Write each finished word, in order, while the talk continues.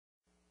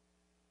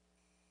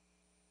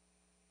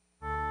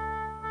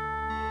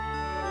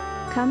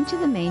Come to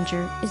the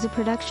Manger is a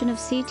production of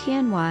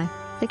CTNY,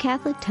 the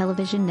Catholic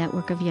Television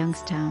Network of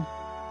Youngstown.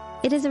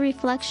 It is a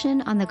reflection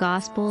on the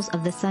Gospels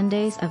of the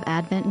Sundays of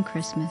Advent and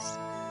Christmas.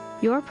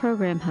 Your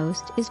program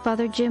host is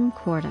Father Jim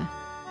Corda.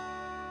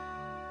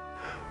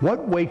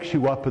 What wakes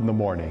you up in the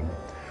morning?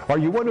 Are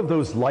you one of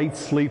those light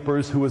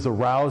sleepers who is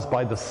aroused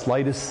by the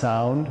slightest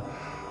sound?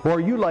 Or are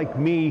you like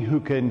me who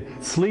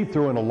can sleep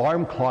through an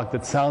alarm clock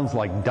that sounds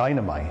like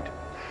dynamite?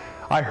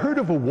 I heard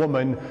of a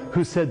woman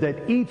who said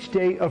that each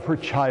day of her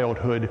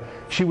childhood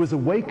she was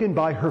awakened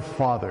by her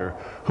father,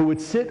 who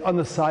would sit on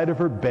the side of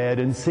her bed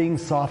and sing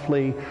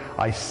softly,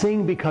 "I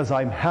sing because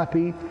I'm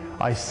happy,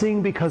 I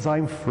sing because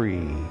I'm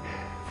free,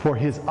 for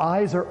his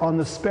eyes are on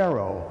the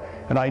sparrow,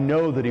 and I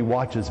know that he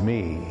watches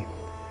me."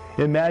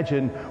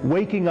 Imagine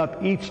waking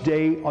up each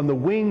day on the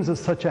wings of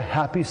such a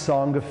happy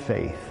song of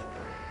faith.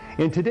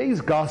 In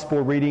today's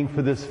gospel reading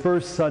for this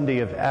first Sunday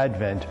of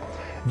Advent,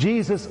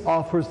 Jesus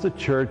offers the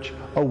church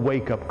a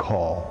wake-up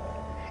call.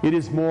 It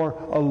is more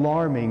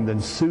alarming than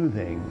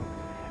soothing.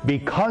 Be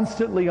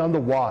constantly on the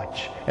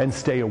watch and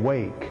stay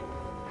awake.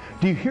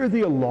 Do you hear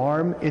the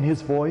alarm in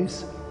his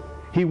voice?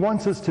 He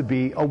wants us to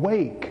be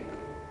awake.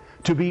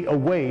 To be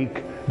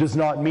awake does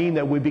not mean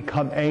that we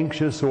become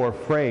anxious or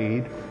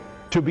afraid.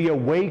 To be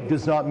awake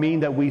does not mean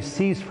that we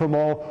cease from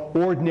all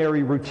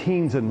ordinary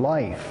routines in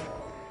life.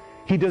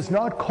 He does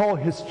not call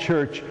his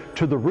church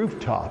to the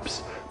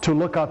rooftops to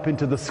look up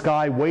into the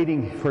sky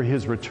waiting for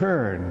his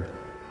return.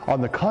 On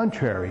the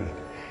contrary,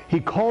 he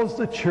calls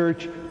the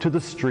church to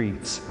the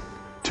streets.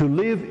 To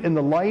live in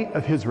the light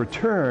of his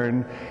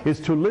return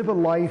is to live a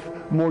life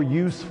more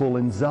useful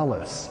and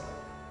zealous.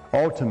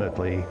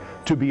 Ultimately,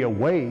 to be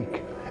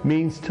awake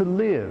means to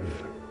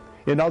live.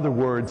 In other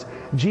words,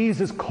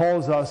 Jesus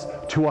calls us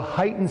to a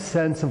heightened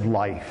sense of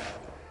life.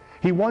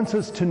 He wants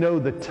us to know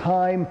that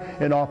time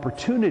and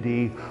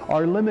opportunity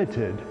are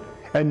limited,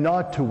 and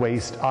not to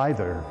waste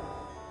either.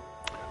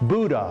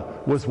 Buddha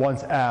was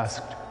once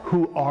asked,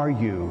 "Who are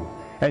you?"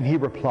 And he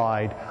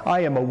replied, "I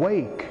am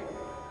awake."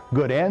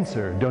 Good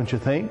answer, don't you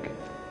think?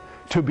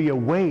 To be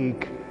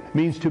awake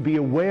means to be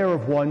aware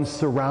of one's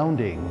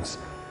surroundings,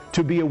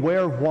 to be aware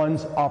of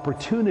one's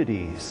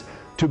opportunities,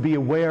 to be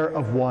aware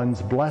of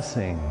one's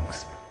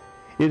blessings.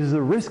 It is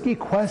a risky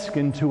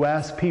question to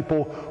ask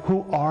people,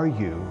 "Who are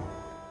you?"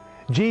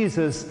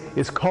 Jesus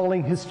is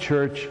calling his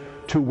church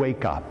to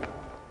wake up.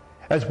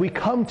 As we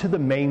come to the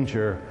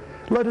manger,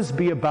 let us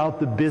be about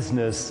the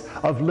business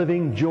of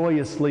living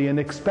joyously and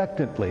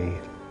expectantly.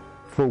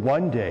 For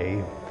one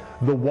day,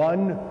 the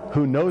one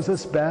who knows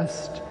us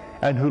best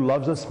and who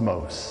loves us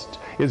most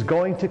is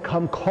going to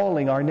come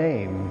calling our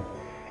name.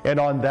 And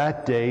on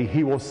that day,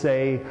 he will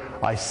say,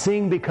 "I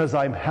sing because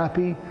I'm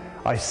happy,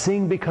 I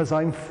sing because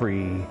I'm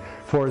free,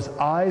 for his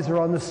eyes are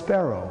on the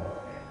sparrow,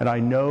 and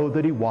I know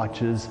that he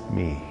watches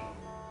me."